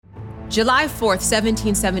July 4th,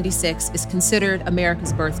 1776 is considered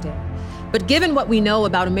America's birthday. But given what we know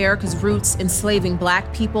about America's roots enslaving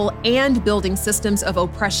Black people and building systems of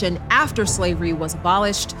oppression after slavery was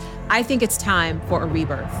abolished, I think it's time for a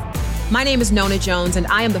rebirth. My name is Nona Jones, and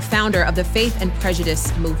I am the founder of the Faith and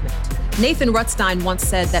Prejudice movement. Nathan Rutstein once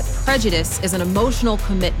said that prejudice is an emotional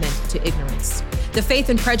commitment to ignorance. The Faith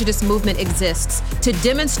and Prejudice movement exists to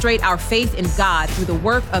demonstrate our faith in God through the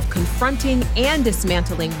work of confronting and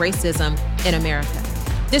dismantling racism in America.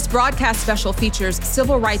 This broadcast special features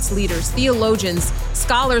civil rights leaders, theologians,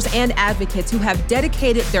 scholars, and advocates who have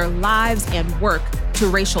dedicated their lives and work to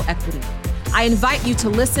racial equity. I invite you to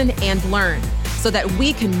listen and learn so that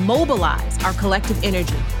we can mobilize our collective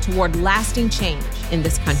energy toward lasting change in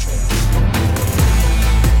this country.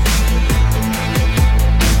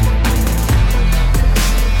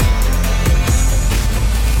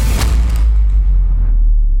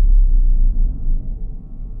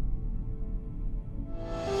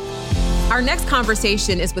 Our next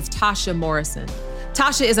conversation is with Tasha Morrison.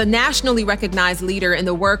 Tasha is a nationally recognized leader in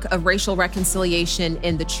the work of racial reconciliation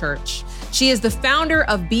in the church. She is the founder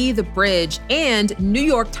of Be the Bridge and New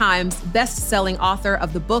York Times best-selling author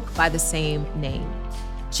of the book by the same name.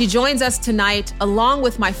 She joins us tonight along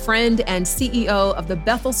with my friend and CEO of the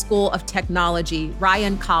Bethel School of Technology,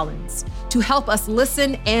 Ryan Collins, to help us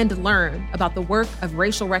listen and learn about the work of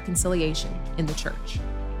racial reconciliation in the church.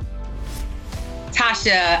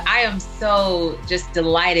 Tasha, I am so just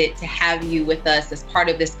delighted to have you with us as part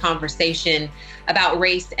of this conversation about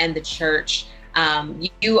race and the church.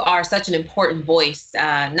 You are such an important voice,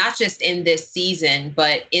 not just in this season,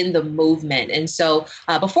 but in the movement. And so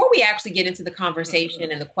before we actually get into the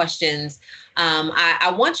conversation and the questions,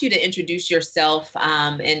 I want you to introduce yourself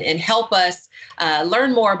and help us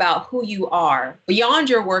learn more about who you are beyond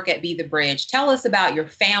your work at Be the Bridge. Tell us about your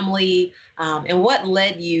family and what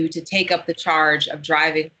led you to take up the charge of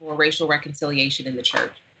driving for racial reconciliation in the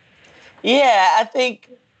church. Yeah,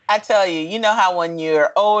 I tell you, you know how when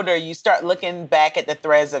you're older, you start looking back at the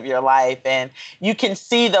threads of your life and you can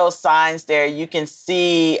see those signs there. You can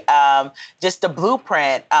see just the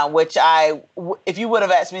blueprint, which if you would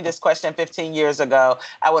have asked me this question 15 years ago,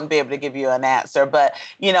 I wouldn't be able to give you an answer. But,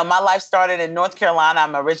 you know, my life started in North Carolina.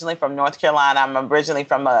 I'm originally from North Carolina. I'm originally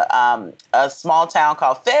from a small town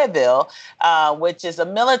called Fayetteville, which is a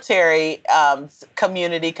military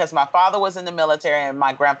community because my father was in the military and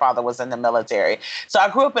my grandfather was in the military. So I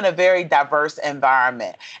grew up in a very diverse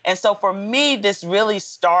environment. And so for me, this really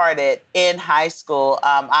started in high school.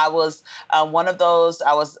 I was one of those,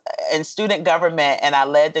 I was in student government and I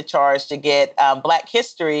led the charge to get Black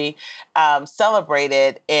History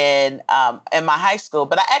celebrated in my high school.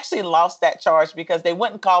 But I actually lost that charge because they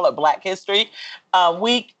wouldn't call it Black History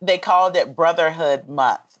Week. They called it Brotherhood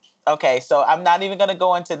Month. Okay, so I'm not even going to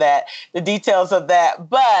go into the details of that,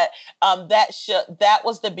 but that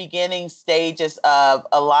was the beginning stages of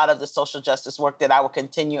a lot of the social justice work that I will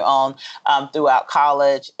continue on throughout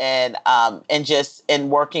college and just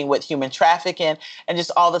in working with human trafficking and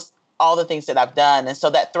just all the things that I've done. And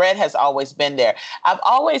so that thread has always been there. I've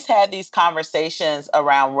always had these conversations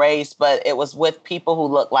around race, but it was with people who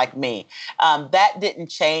look like me. That didn't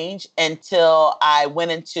change until I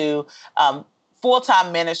went into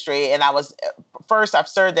full-time ministry. And I've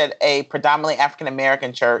served at a predominantly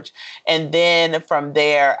African-American church. And then from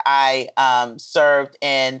there, I served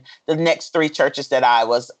in the next three churches that I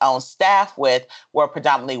was on staff with were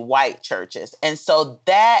predominantly white churches. And so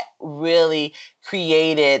that really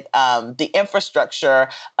created the infrastructure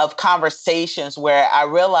of conversations where I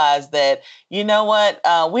realized that, you know what,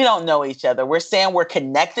 we don't know each other. We're saying we're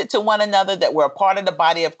connected to one another, that we're a part of the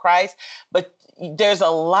body of Christ, but there's a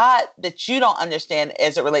lot that you don't understand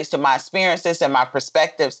as it relates to my experiences and my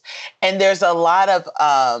perspectives. And there's a lot of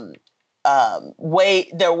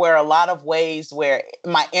there were a lot of ways where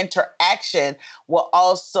my interaction will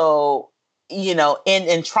also, you know,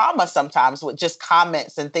 in trauma sometimes with just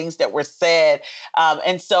comments and things that were said.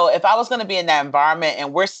 And so if I was going to be in that environment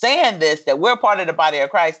and we're saying this, that we're part of the body of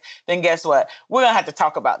Christ, then guess what? We're going to have to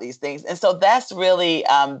talk about these things. And so that's really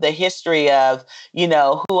the history of, you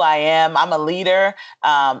know, who I am. I'm a leader.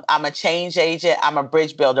 I'm a change agent. I'm a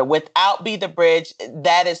bridge builder. Without Be the Bridge,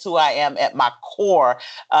 that is who I am at my core.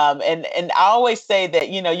 And I always say that,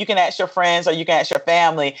 you know, you can ask your friends or you can ask your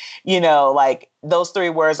family, you know, like, those three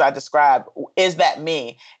words I described, is that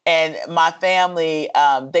me? And my family,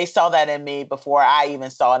 they saw that in me before I even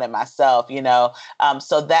saw it in myself, you know,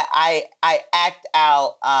 so that I act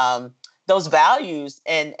out those values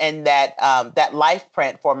and that life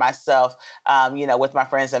print for myself, you know, with my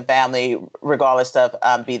friends and family, regardless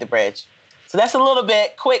of Be the Bridge. So that's a little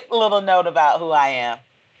bit quick little note about who I am.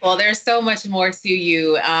 Well, there's so much more to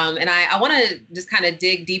you. And I want to just kind of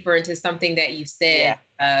dig deeper into something that you said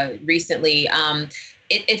recently.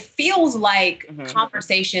 It feels like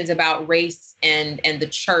conversations about race and the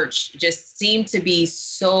church just seem to be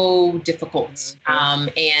so difficult.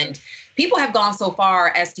 And people have gone so far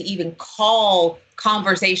as to even call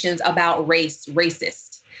conversations about race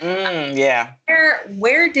racist.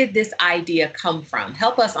 Where did this idea come from?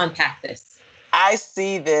 Help us unpack this. I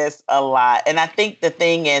see this a lot. And I think the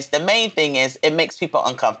main thing is it makes people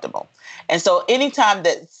uncomfortable. And so anytime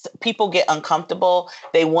that people get uncomfortable,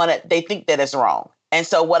 they think that it's wrong. And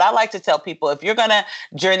so what I like to tell people, if you're going to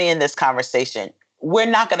journey in this conversation, we're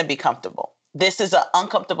not going to be comfortable. This is an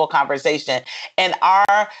uncomfortable conversation. And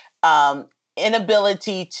our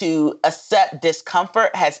inability to accept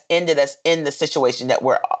discomfort has ended us in the situation that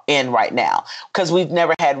we're in right now, because we've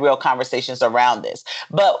never had real conversations around this.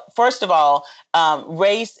 But first of all,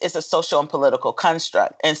 race is a social and political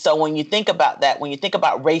construct. And so when you think about that, when you think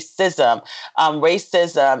about racism,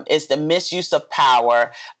 racism is the misuse of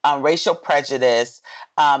power, racial prejudice.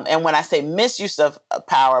 And when I say misuse of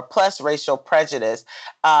power plus racial prejudice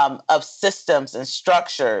of systems and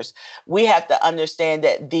structures, we have to understand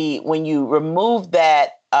that when you remove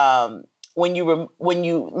that, when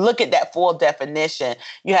you look at that full definition,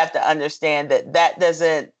 you have to understand that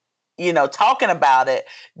doesn't, talking about it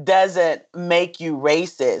doesn't make you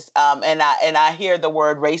racist. And I hear the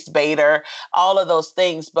word race baiter, all of those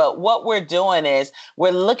things. But what we're doing is we're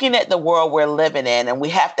looking at the world we're living in, and we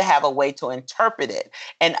have to have a way to interpret it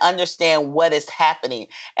and understand what is happening.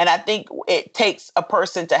 And I think it takes a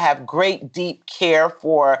person to have great, deep care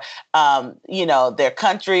for, their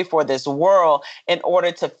country, for this world, in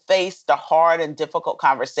order to face the hard and difficult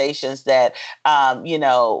conversations that,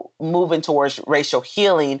 moving towards racial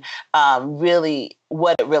healing, really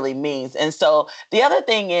what it really means. And so the other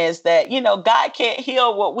thing is that, God can't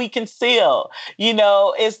heal what we conceal.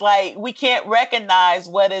 It's like we can't recognize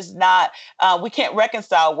what is not, we can't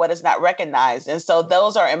reconcile what is not recognized. And so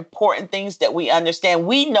those are important things that we understand.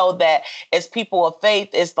 We know that as people of faith,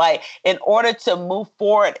 it's like, in order to move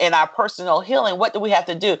forward in our personal healing, what do we have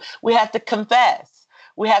to do? We have to confess.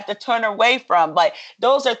 We have to turn away from,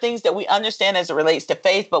 those are things that we understand as it relates to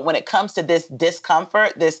faith. But when it comes to this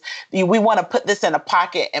discomfort, we want to put this in a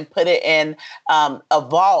pocket and put it in a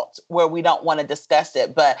vault where we don't want to discuss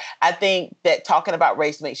it. But I think that talking about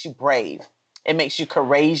race makes you brave. It makes you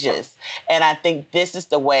courageous. And I think this is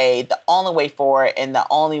the only way forward, and the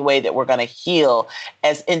only way that we're going to heal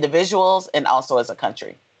as individuals and also as a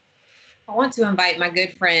country. I want to invite my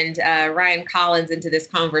good friend, Ryan Collins, into this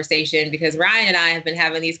conversation, because Ryan and I have been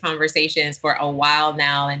having these conversations for a while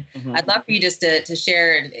now. And I'd love for you just to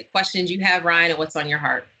share questions you have, Ryan, and what's on your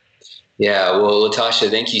heart. Yeah, well, Latasha,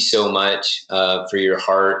 thank you so much for your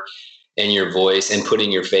heart and your voice and putting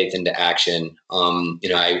your faith into action.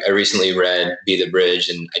 I recently read Be the Bridge,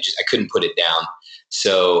 and I couldn't put it down.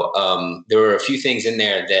 So there were a few things in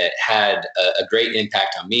there that had a great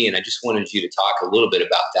impact on me, and I just wanted you to talk a little bit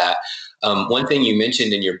about that. One thing you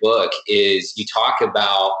mentioned in your book is you talk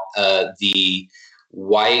about the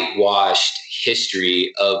whitewashed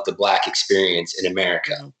history of the Black experience in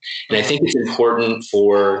America. And I think it's important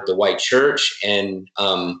for the white church and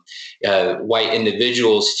white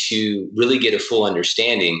individuals to really get a full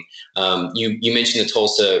understanding. You mentioned the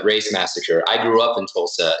Tulsa race massacre. I grew up in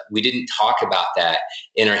Tulsa. We didn't talk about that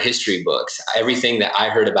in our history books. Everything that I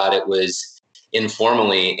heard about it was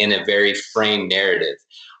informally in a very framed narrative.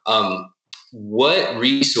 What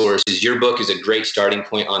resources, your book is a great starting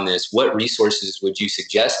point on this. What resources would you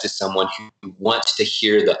suggest to someone who wants to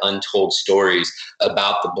hear the untold stories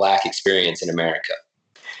about the Black experience in America?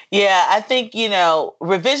 Yeah, I think,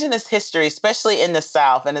 revisionist history, especially in the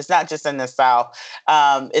South, and it's not just in the South,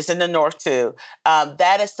 it's in the North too.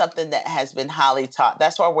 That is something that has been highly taught.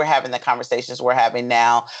 That's why we're having the conversations we're having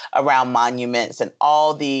now around monuments and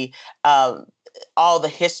all the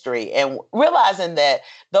history, and realizing that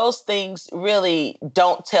those things really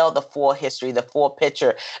don't tell the full history, the full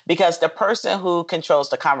picture, because the person who controls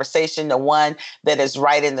the conversation, the one that is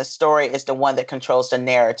writing the story, is the one that controls the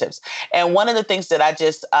narratives. And one of the things that I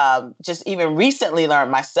just even recently learned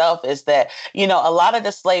myself is that, a lot of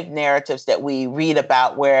the slave narratives that we read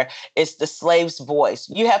about where it's the slave's voice,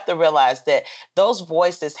 you have to realize that those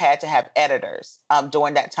voices had to have editors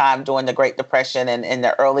during that time, during the Great Depression and in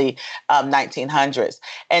the early 1900s.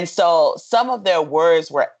 And so some of their words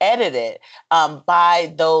were edited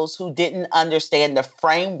by those who didn't understand the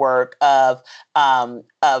framework of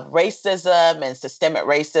racism and systemic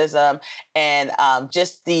racism, and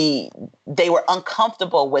they were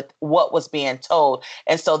uncomfortable with what was being told,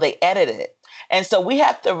 and so they edited it. And so we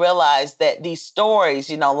have to realize that these stories,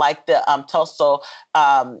 like the Tulsa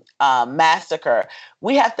massacre,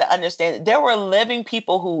 we have to understand that there were living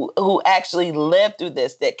people who actually lived through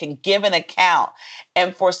this that can give an account.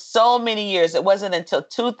 And for so many years, it wasn't until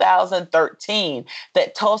 2013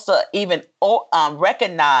 that Tulsa even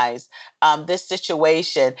recognized this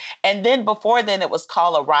situation. And then before then, it was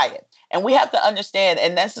called a riot. And we have to understand,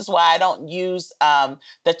 and this is why I don't use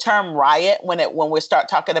the term riot when we start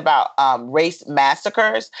talking about race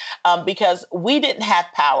massacres, because we didn't have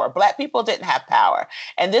power. Black people didn't have power.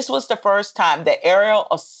 And this was the first time that aerial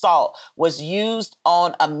assault was used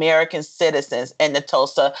on American citizens in the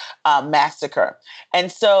Tulsa massacre.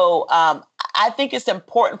 And so I think it's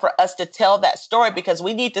important for us to tell that story because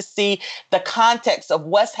we need to see the context of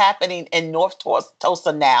what's happening in North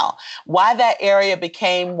Tulsa now, why that area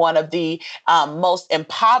became one of the most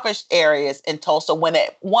impoverished areas in Tulsa when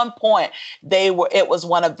at one point it was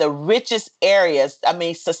one of the richest areas. I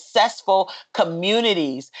mean, successful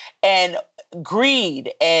communities, and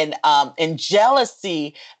greed and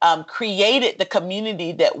jealousy created the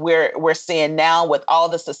community that we're seeing now with all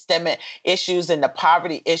the systemic issues and the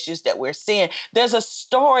poverty issues that we're seeing. There's a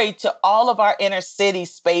story to all of our inner city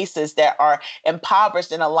spaces that are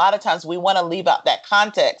impoverished. And a lot of times we want to leave out that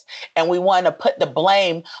context and we want to put the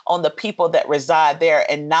blame on the people that reside there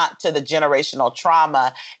and not to the generational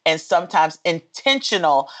trauma and sometimes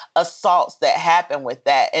intentional assaults that happen with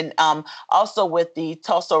that. And also with the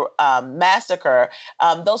Tulsa massacre,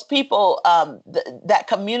 those people, that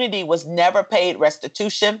community was never paid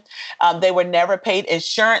restitution. They were never paid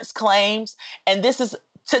insurance claims. And this is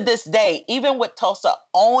to this day, even with Tulsa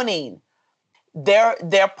owning their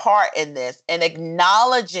part in this and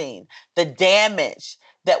acknowledging the damage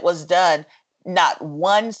that was done, not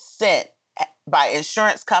 1 cent by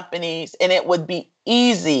insurance companies. And it would be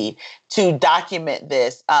easy to document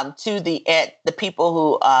this to the people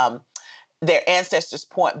who their ancestors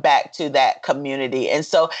point back to that community. And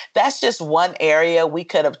so that's just one area. We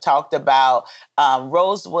could have talked about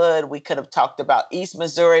Rosewood. We could have talked about East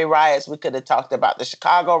Missouri riots. We could have talked about the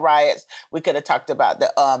Chicago riots. We could have talked about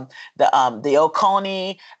the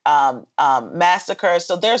Oconee massacre.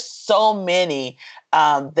 So there's so many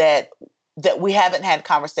that we haven't had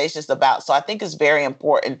conversations about. So I think it's very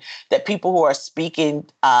important that people who are speaking,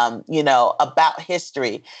 about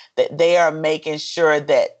history, that they are making sure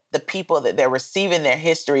that the people that they're receiving their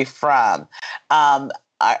history from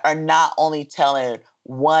are not only telling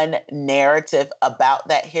one narrative about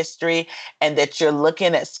that history, and that you're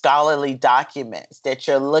looking at scholarly documents, that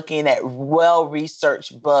you're looking at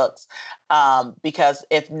well-researched books, because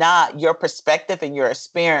if not, your perspective and your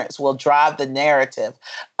experience will drive the narrative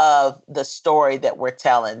of the story that we're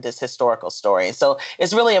telling, this historical story. And so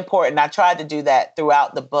it's really important. I tried to do that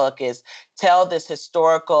throughout the book, is tell this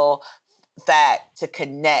historical fact to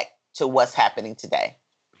connect to what's happening today.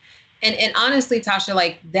 And honestly, Tasha,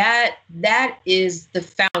 like that is the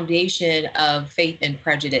foundation of Faith and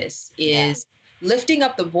Prejudice, is lifting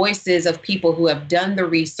up the voices of people who have done the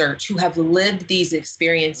research, who have lived these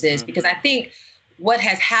experiences. Mm-hmm. Because I think what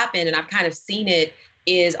has happened, and I've kind of seen it,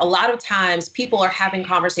 is a lot of times people are having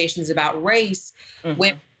conversations about race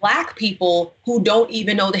with Black people who don't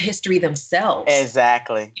even know the history themselves.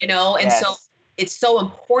 Exactly. And so it's so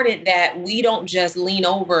important that we don't just lean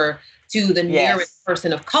over to the nearest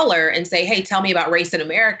person of color and say, hey, tell me about race in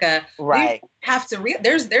America. Right. We have to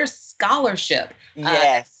there's scholarship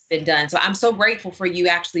that's been done. So I'm so grateful for you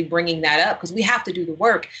actually bringing that up, because we have to do the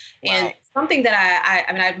work. Right. And something that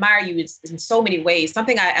I admire you in so many ways.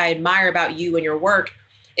 Something I admire about you and your work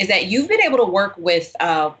is that you've been able to work with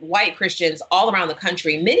white Christians all around the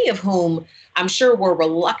country, many of whom I'm sure were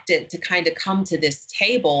reluctant to kind of come to this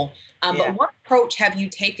table. But what approach have you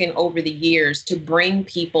taken over the years to bring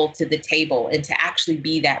people to the table and to actually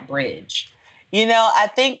be that bridge? I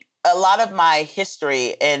think a lot of my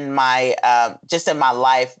history in my just in my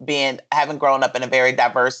life, having grown up in a very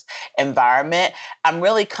diverse environment, I'm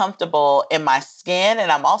really comfortable in my skin,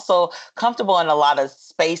 and I'm also comfortable in a lot of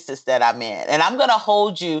spaces that I'm in. And I'm going to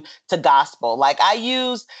hold you to gospel. Like I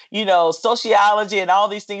use, sociology and all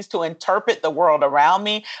these things to interpret the world around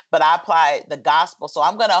me, but I apply the gospel. So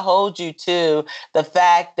I'm going to hold you to the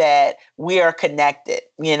fact that we are connected,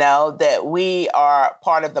 that we are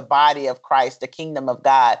part of the body of Christ, the kingdom of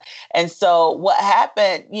God. And so what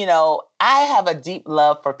happened, I have a deep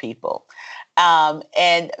love for people.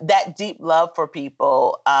 And that deep love for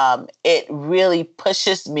people, it really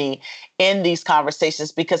pushes me in these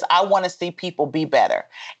conversations because I want to see people be better.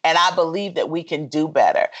 And I believe that we can do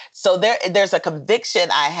better. So there's a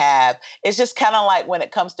conviction I have. It's just kind of like when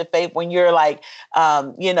it comes to faith, when you're like,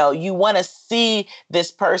 you want to see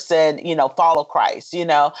this person, follow Christ.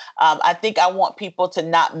 I think I want people to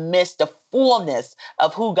not miss the fullness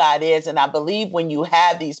of who God is. And I believe when you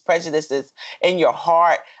have these prejudices in your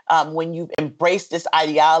heart, when you embrace this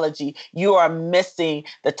ideology, you are missing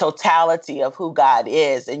the totality of who God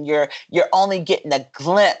is. And you're only getting a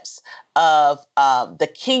glimpse of the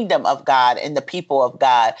kingdom of God and the people of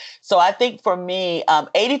God. So I think for me,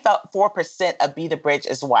 84% of Be the Bridge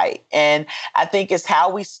is white. And I think it's how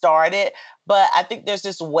we started. But I think there's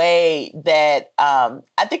this way that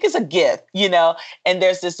I think it's a gift, and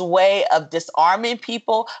there's this way of disarming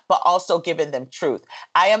people, but also giving them truth.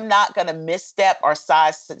 I am not going to misstep or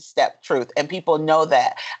sidestep truth. And people know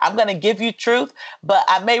that. I'm going to give you truth, but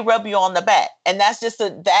I may rub you on the back. And that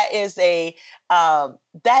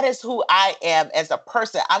is who I am as a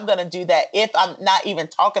person. I'm going to do that if I'm not even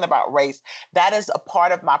talking about race. That is a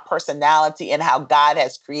part of my personality and how God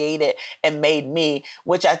has created and made me,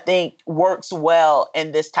 which I think works well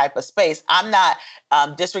in this type of space. I'm not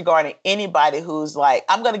disregarding anybody who's like,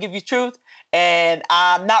 I'm going to give you truth and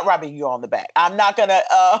I'm not rubbing you on the back. I'm not going to,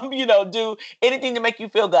 do anything to make you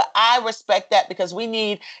feel good. I respect that because we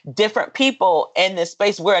need different people in this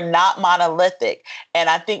space. We're not monolithic. And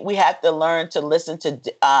I think we have to learn to listen to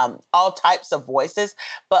all types of voices.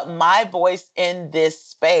 But my voice in this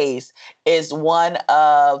space is one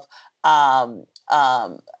of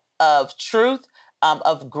truth,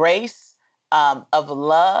 of grace, of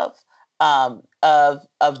love,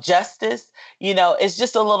 of justice. It's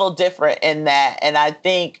just a little different in that. And I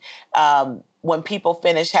think when people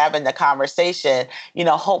finish having the conversation,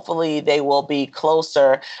 hopefully they will be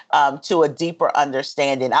closer to a deeper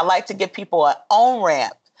understanding. I like to give people an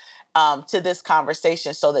on-ramp to this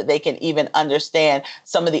conversation so that they can even understand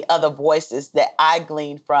some of the other voices that I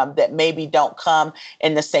glean from that maybe don't come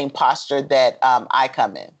in the same posture that I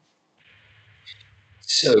come in.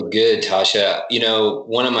 So good, Tasha.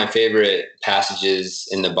 One of my favorite passages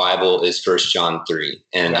in the Bible is 1 John 3,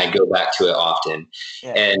 and I go back to it often.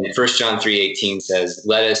 Yeah. And 1 John 3:18 says,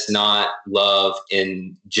 "Let us not love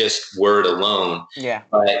in just word alone,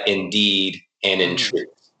 but in deed and in truth,"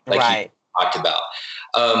 like you talked about.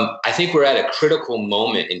 I think we're at a critical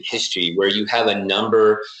moment in history where you have a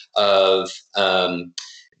number of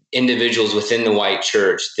individuals within the white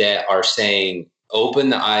church that are saying, "Open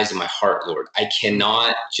the eyes of my heart, Lord. I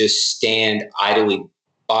cannot just stand idly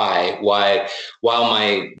by while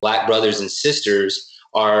my Black brothers and sisters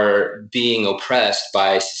are being oppressed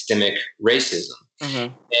by systemic racism."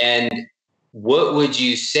 Mm-hmm. And what would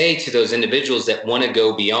you say to those individuals that want to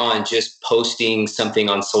go beyond just posting something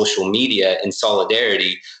on social media in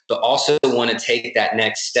solidarity, but also want to take that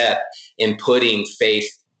next step in putting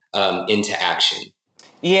faith into action?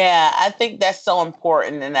 Yeah, I think that's so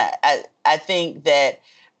important. And I think that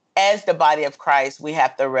as the body of Christ, we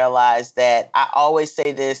have to realize that I always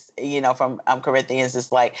say this, from Corinthians,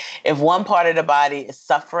 it's like, if one part of the body is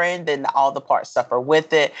suffering, then all the parts suffer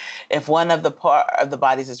with it. If one of the part of the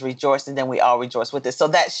bodies is rejoicing, then we all rejoice with it. So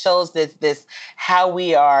that shows this how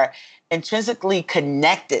we are intrinsically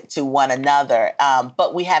connected to one another,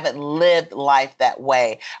 but we haven't lived life that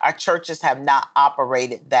way. Our churches have not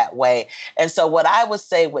operated that way. And so what I would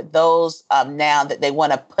say with those now that they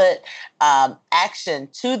want to put action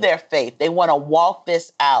to their faith, they want to walk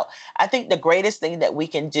this out. I think the greatest thing that we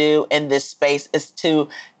can do in this space is to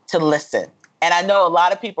listen. And I know a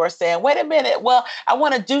lot of people are saying, wait a minute, well, I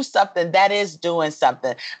want to do something. That is doing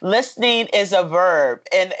something. Listening is a verb.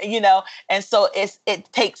 And, and so it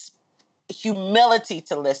takes humility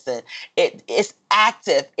to listen. It's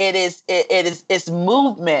active. It's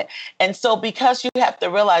movement. And so because you have to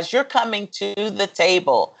realize you're coming to the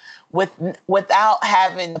table without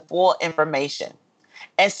having the full information.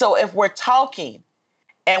 And so if we're talking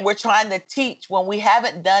and we're trying to teach when we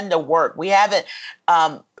haven't done the work, we haven't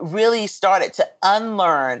really started to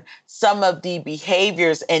unlearn some of the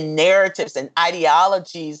behaviors and narratives and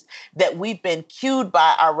ideologies that we've been cued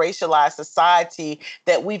by our racialized society,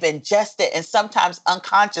 that we've ingested and sometimes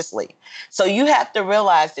unconsciously. So you have to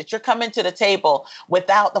realize that you're coming to the table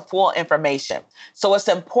without the full information. So it's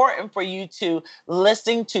important for you to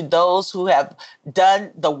listen to those who have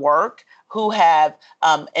done the work, who have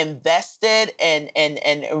invested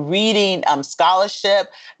in reading scholarship,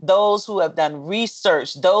 those who have done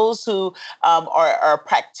research, those who are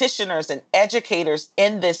practitioners and educators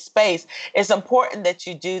in this space. It's important that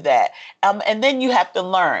you do that. And then you have to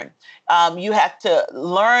learn. You have to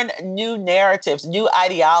learn new narratives, new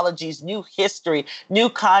ideologies, new history, new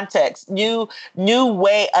context, a new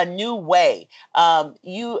way.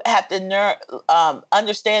 You have to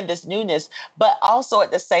understand this newness, but also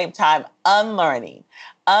at the same time, unlearning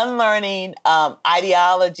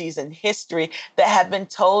ideologies and history that have been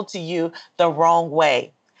told to you the wrong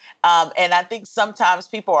way. And I think sometimes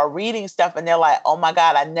people are reading stuff and they're like, oh my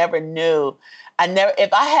God, I never knew.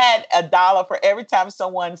 If I had $1 for every time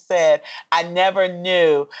someone said, I never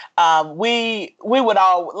knew, we would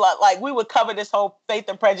all, like, we would cover this whole Faith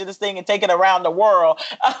and Prejudice thing and take it around the world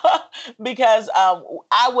because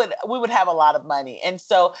we would have a lot of money. And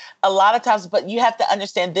so a lot of times, but you have to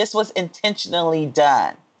understand this was intentionally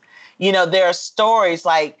done. You know, there are stories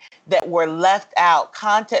like that were left out,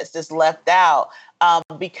 context is left out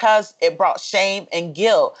because it brought shame and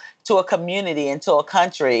guilt to a community and to a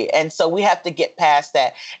country. And so we have to get past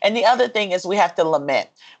that. And the other thing is we have to lament.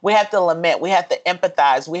 We have to lament. We have to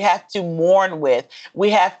empathize. We have to mourn with.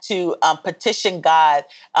 We have to petition God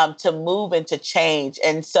to move and to change.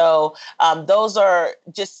 And so those are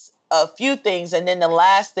just a few things. And then the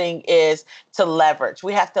last thing is to leverage.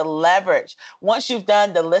 We have to leverage. Once you've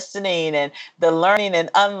done the listening and the learning and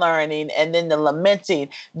unlearning and then the lamenting,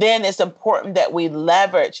 then it's important that we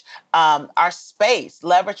leverage our space,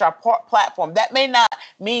 leverage our platform. That may not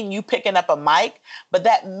mean you picking up a mic, but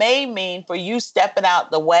that may mean for you stepping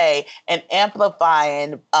out the way and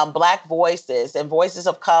amplifying Black voices and voices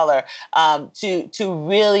of color to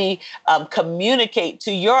really communicate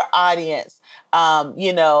to your audience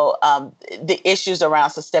the issues around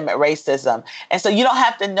systemic racism. And so you don't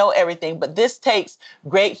have to know everything, but this takes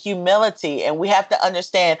great humility. And we have to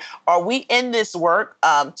understand, are we in this work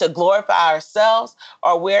to glorify ourselves,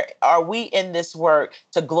 or are we in this work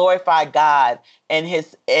to glorify God and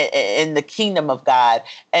in the kingdom of God?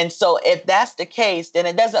 And so if that's the case, then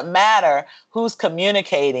it doesn't matter who's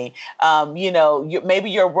communicating. Maybe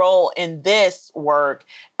your role in this work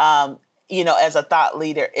as a thought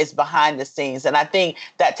leader is behind the scenes. And I think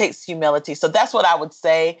that takes humility. So that's what I would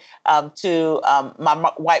say to my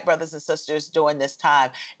white brothers and sisters during this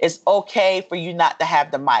time. It's okay for you not to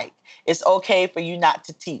have the mic. It's okay for you not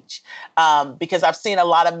to teach because I've seen a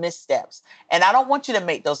lot of missteps. And I don't want you to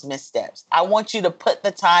make those missteps. I want you to put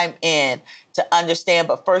the time in to understand.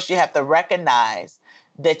 But first, you have to recognize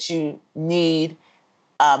that you need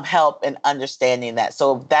help in understanding that.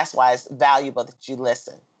 So that's why it's valuable that you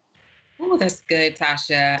listen. Oh, that's good,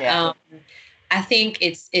 Tasha. Yeah. I think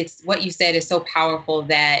it's what you said is so powerful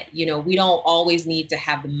that, we don't always need to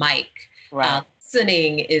have the mic. Right.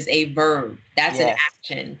 Listening is a verb. That's an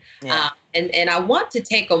action. Yeah. And I want to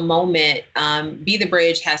take a moment. Be the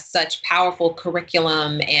Bridge has such powerful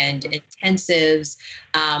curriculum and intensives.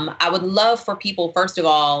 I would love for people, first of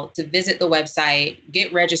all, to visit the website,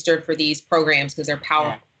 get registered for these programs because they're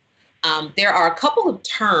powerful. Yeah. There are a couple of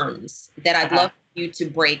terms that I'd love you to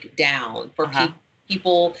break down for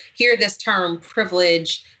people hear this term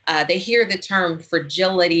privilege. They hear the term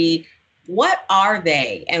fragility. What are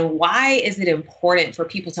they and why is it important for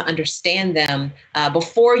people to understand them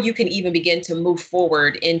before you can even begin to move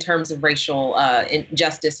forward in terms of racial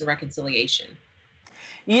justice and reconciliation?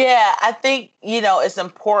 Yeah, I think, it's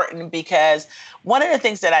important because one of the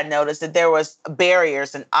things that I noticed that there was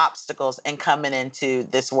barriers and obstacles in coming into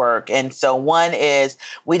this work. And so one is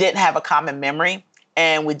we didn't have a common memory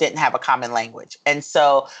and we didn't have a common language. And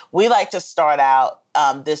so we like to start out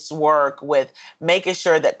this work with making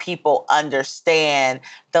sure that people understand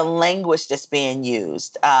the language that's being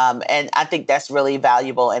used. And I think that's really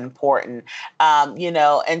valuable and important,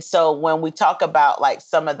 and so when we talk about like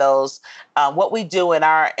some of those, what we do in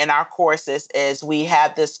our courses is we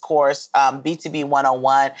have this course, B2B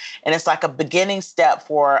 101, and it's like a beginning step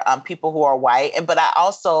for people who are white. But I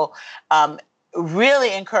also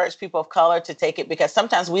really encourage people of color to take it because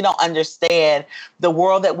sometimes we don't understand the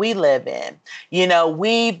world that we live in.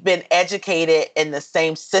 We've been educated in the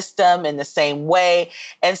same system, in the same way.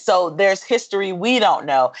 And so there's history we don't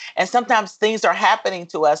know. And sometimes things are happening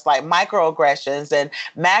to us like microaggressions and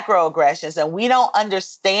macroaggressions, and we don't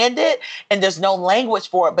understand it. And there's no language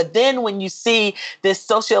for it. But then when you see this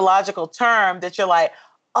sociological term that you're like,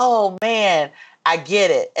 oh man, I get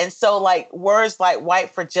it. And so like words like white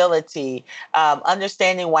fragility,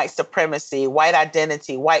 understanding white supremacy, white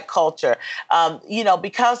identity, white culture,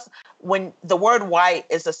 because when the word white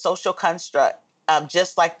is a social construct,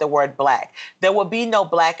 just like the word black. There would be no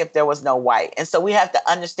black if there was no white. And so we have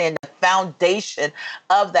to understand the foundation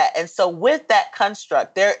of that. And so with that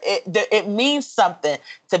construct, it means something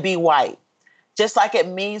to be white, just like it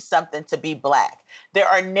means something to be black. There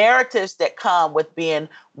are narratives that come with being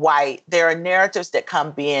white. There are narratives that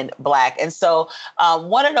come being black. And so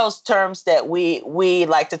one of those terms that we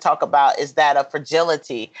like to talk about is that of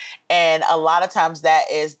fragility. And a lot of times that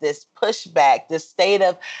is this pushback, this state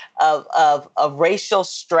of racial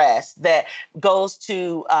stress that goes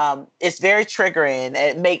to, it's very triggering.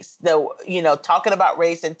 It makes talking about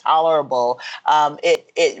race intolerable.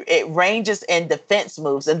 It ranges in defense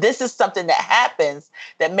moves. And this is something that happens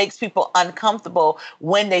that makes people uncomfortable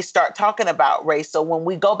when they start talking about race. So when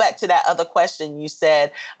we go back to that other question, you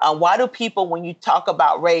said, why do people, when you talk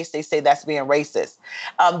about race, they say that's being racist?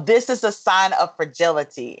 This is a sign of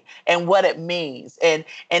fragility and what it means. And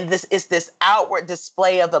this is this outward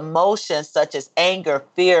display of emotions such as anger,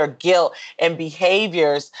 fear, guilt, and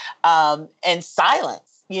behaviors and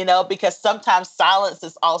silence. Because sometimes silence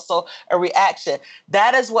is also a reaction.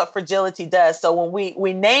 That is what fragility does. So when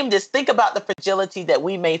we name this, think about the fragility that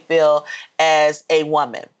we may feel as a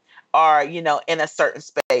woman or, in a certain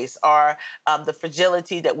space, or the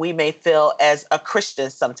fragility that we may feel as a Christian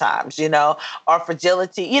sometimes, or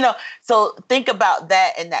fragility, so think about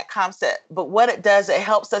that in that concept. But what it does, it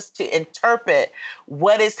helps us to interpret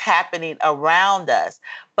what is happening around us.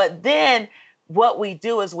 But then what we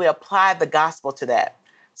do is we apply the gospel to that.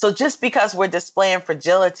 So just because we're displaying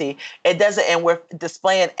fragility, it doesn't, and we're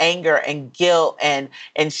displaying anger and guilt and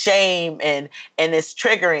shame and it's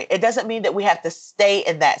triggering, it doesn't mean that we have to stay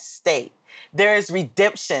in that state. There is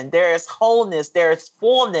redemption, there is wholeness, there is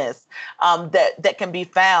fullness that can be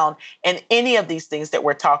found in any of these things that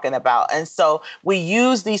we're talking about. And so we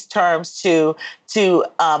use these terms to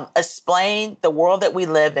explain the world that we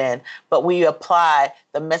live in, but we apply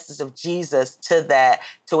the message of Jesus to that,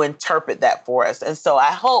 to interpret that for us. And so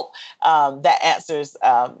I hope that answers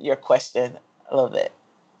your question a little bit.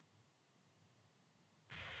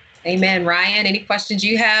 Amen. Ryan, any questions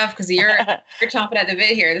you have? Because you're chomping at the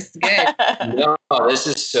bit here. This is good. No, this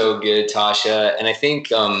is so good, Tasha. And I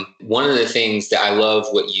think one of the things that I love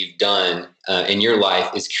what you've done in your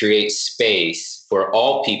life is create space for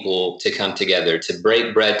all people to come together, to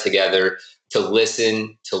break bread together, to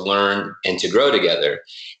listen, to learn, and to grow together.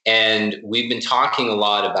 And we've been talking a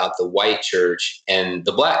lot about the white church and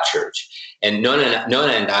the black church. And Nona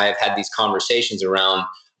and I have had these conversations around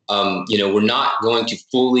we're not going to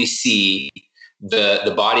fully see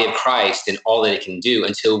the body of Christ and all that it can do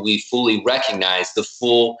until we fully recognize the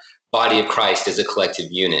full body of Christ as a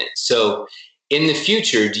collective unit. So in the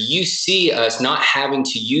future, do you see us not having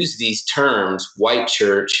to use these terms, white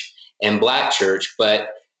church and black church, but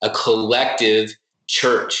a collective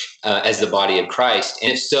church as the body of Christ?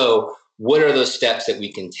 And if so, what are those steps that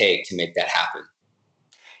we can take to make that happen?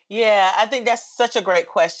 Yeah, I think that's such a great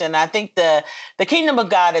question. I think the kingdom of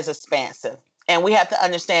God is expansive. And we have to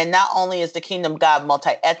understand not only is the kingdom of God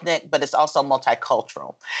multi-ethnic, but it's also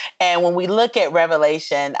multicultural. And when we look at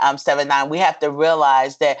Revelation 7:9, we have to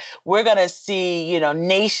realize that we're going to see,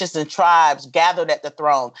 nations and tribes gathered at the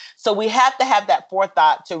throne. So we have to have that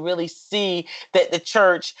forethought to really see that the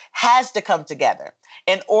church has to come together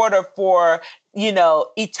in order for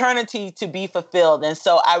eternity to be fulfilled. And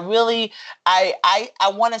so I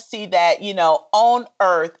want to see that, on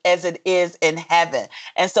earth as it is in heaven.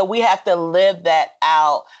 And so we have to live that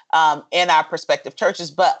out in our prospective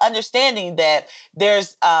churches, but understanding that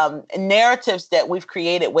there's narratives that we've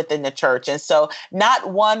created within the church. And so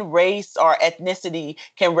not one race or ethnicity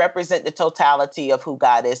can represent the totality of who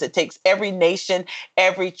God is. It takes every nation,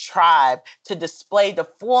 every tribe to display the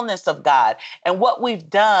fullness of God. And what we've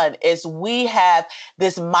done is we have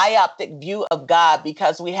this myopic view of God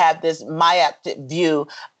because we have this myopic view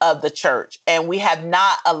of the church. And we have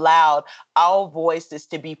not allowed our voices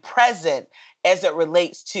to be present as it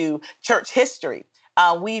relates to church history.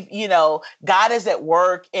 God is at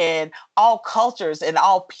work in all cultures and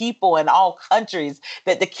all people and all countries,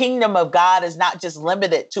 that the kingdom of God is not just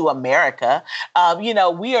limited to America. We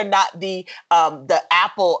are not the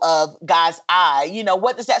apple of God's eye.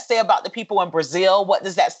 What does that say about the people in Brazil? What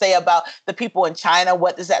does that say about the people in China?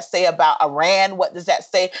 What does that say about Iran? What does that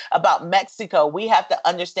say about Mexico? We have to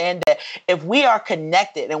understand that if we are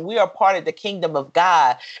connected and we are part of the kingdom of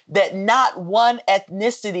God, that not one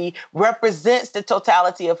ethnicity represents the totality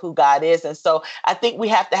totality of who God is. And so I think we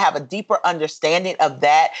have to have a deeper understanding of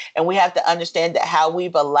that. And we have to understand that how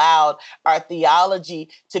we've allowed our theology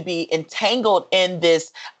to be entangled in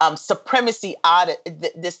this supremacy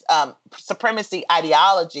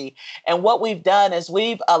ideology. And what we've done is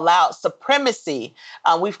we've allowed supremacy.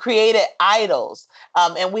 We've created idols.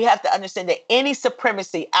 And we have to understand that any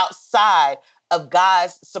supremacy outside of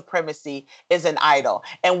God's supremacy is an idol.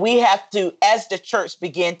 And we have to, as the church,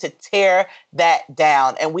 begin to tear that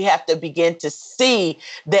down. And we have to begin to see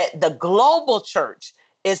that the global church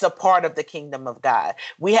is a part of the kingdom of God.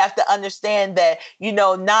 We have to understand that,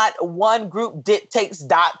 not one group dictates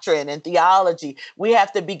doctrine and theology. We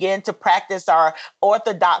have to begin to practice our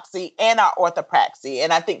orthodoxy and our orthopraxy.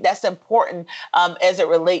 And I think that's important as it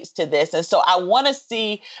relates to this. And so I want to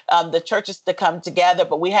see the churches to come together,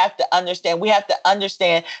 but we have to understand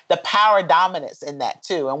the power dominance in that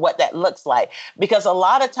too, and what that looks like. Because a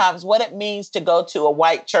lot of times what it means to go to a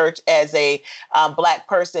white church as a Black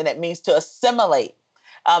person, it means to assimilate.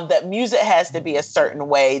 That music has to be a certain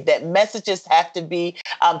way, that messages have to be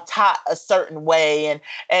taught a certain way, and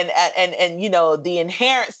the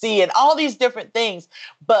inherency and all these different things.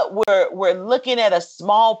 But we're looking at a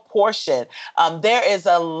small portion. There is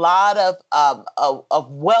a lot of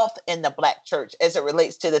wealth in the Black church as it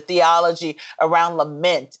relates to the theology around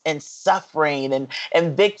lament and suffering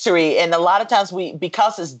and victory. And a lot of times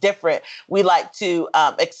because it's different, we like to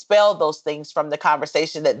expel those things from the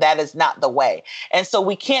conversation. That is not the way. And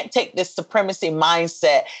so we can't take this supremacy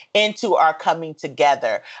mindset into our coming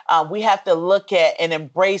together. We have to look at and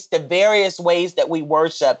embrace the various ways that we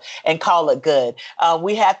worship and call it good.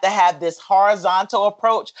 We have to have this horizontal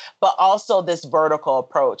approach, but also this vertical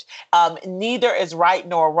approach. Neither is right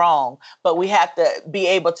nor wrong, but we have to be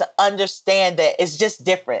able to understand that it's just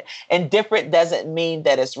different, and different doesn't mean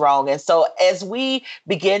that it's wrong. And so as we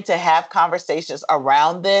begin to have conversations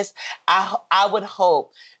around this, I would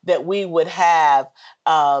hope that we would have,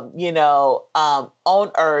 on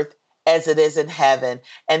earth as it is in heaven,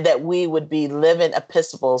 and that we would be living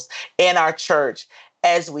epistles in our church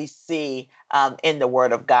as we see in the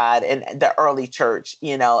Word of God and the early church,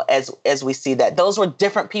 as we see that. Those were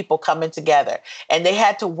different people coming together, and they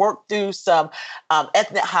had to work through some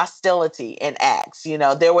ethnic hostility in Acts.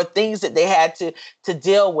 There were things that they had to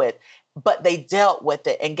deal with, but they dealt with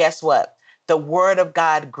it. And guess what? The Word of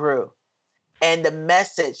God grew. And the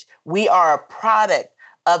message, we are a product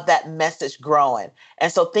of that message growing.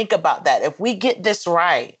 And so think about that. If we get this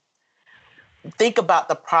right, think about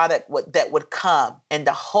the product that would come and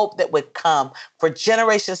the hope that would come for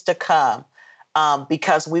generations to come,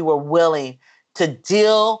 because we were willing to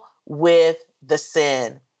deal with the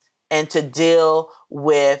sin and to deal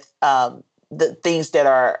with the things that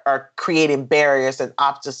are creating barriers and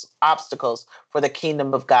obstacles for the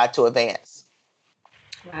kingdom of God to advance.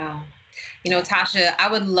 Wow. Tasha,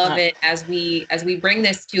 I would love it as we bring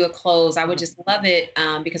this to a close. I would just love it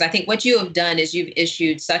because I think what you have done is you've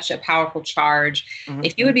issued such a powerful charge. Mm-hmm.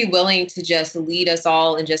 If you would be willing to just lead us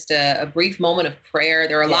all in just a brief moment of prayer.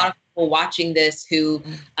 There are a lot of people watching this who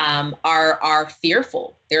are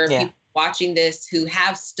fearful. There are people watching this who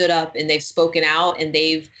have stood up and they've spoken out and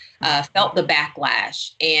they've felt the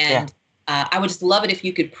backlash. And I would just love it if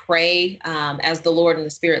you could pray as the Lord and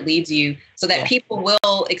the Spirit leads you, so that people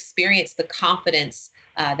will experience the confidence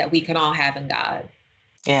that we can all have in God.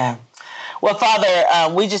 Yeah. Well,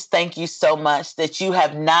 Father, we just thank you so much that you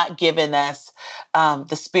have not given us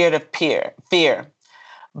the spirit of fear,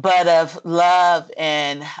 but of love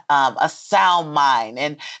and a sound mind.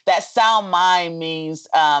 And that sound mind means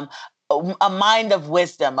a mind of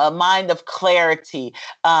wisdom, a mind of clarity,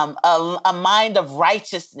 a mind of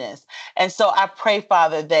righteousness. And so I pray,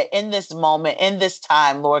 Father, that in this moment, in this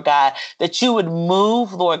time, Lord God, that you would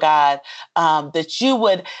move, Lord God, that you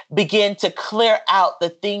would begin to clear out the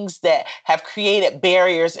things that have created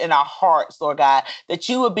barriers in our hearts, Lord God, that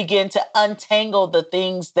you would begin to untangle the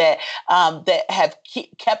things that have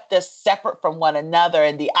kept us separate from one another,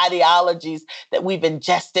 and the ideologies that we've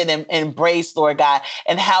ingested and embraced, Lord God,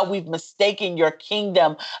 and how we've mistaken your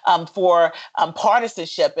kingdom for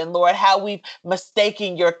partisanship, and Lord, how we've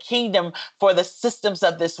mistaken your kingdom for the systems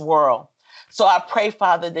of this world. So I pray,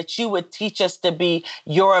 Father, that you would teach us to be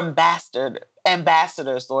your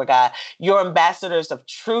ambassadors, Lord God, your ambassadors of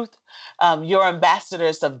truth, your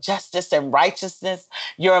ambassadors of justice and righteousness,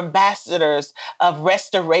 your ambassadors of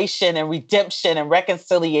restoration and redemption and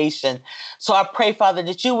reconciliation. So I pray, Father,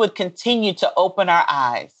 that you would continue to open our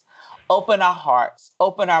eyes, open our hearts,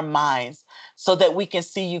 open our minds, so that we can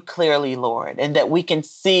see you clearly, Lord, and that we can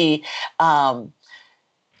see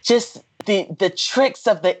just the tricks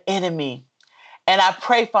of the enemy, And I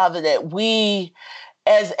pray, Father, that we,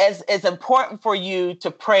 as important for you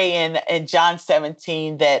to pray in John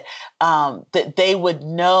 17, that they would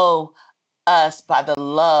know us by the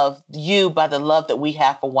love that we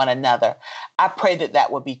have for one another. I pray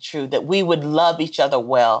that would be true, that we would love each other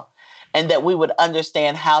well, and that we would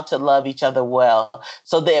understand how to love each other well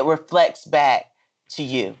so that it reflects back to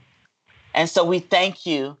you. And so we thank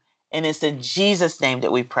you, and it's in Jesus' name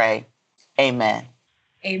that we pray. Amen.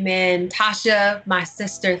 Amen. Tasha, my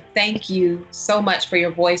sister, thank you so much for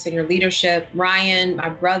your voice and your leadership. Ryan, my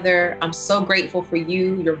brother, I'm so grateful for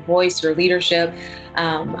you, your voice, your leadership.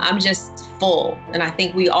 I'm just full, and I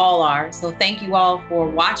think we all are. So thank you all for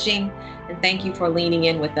watching, and thank you for leaning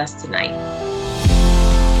in with us tonight.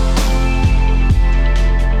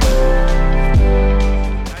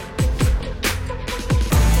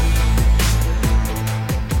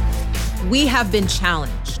 We have been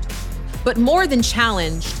challenged. But more than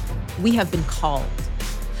challenged, we have been called.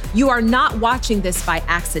 You are not watching this by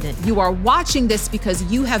accident. You are watching this because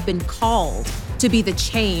you have been called to be the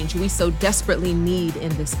change we so desperately need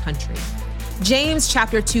in this country. James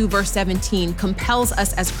chapter 2, verse 17 compels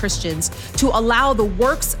us as Christians to allow the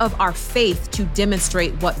works of our faith to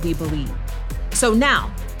demonstrate what we believe. So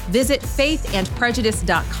now, visit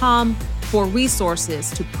faithandprejudice.com for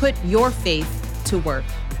resources to put your faith to work.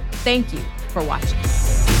 Thank you for watching.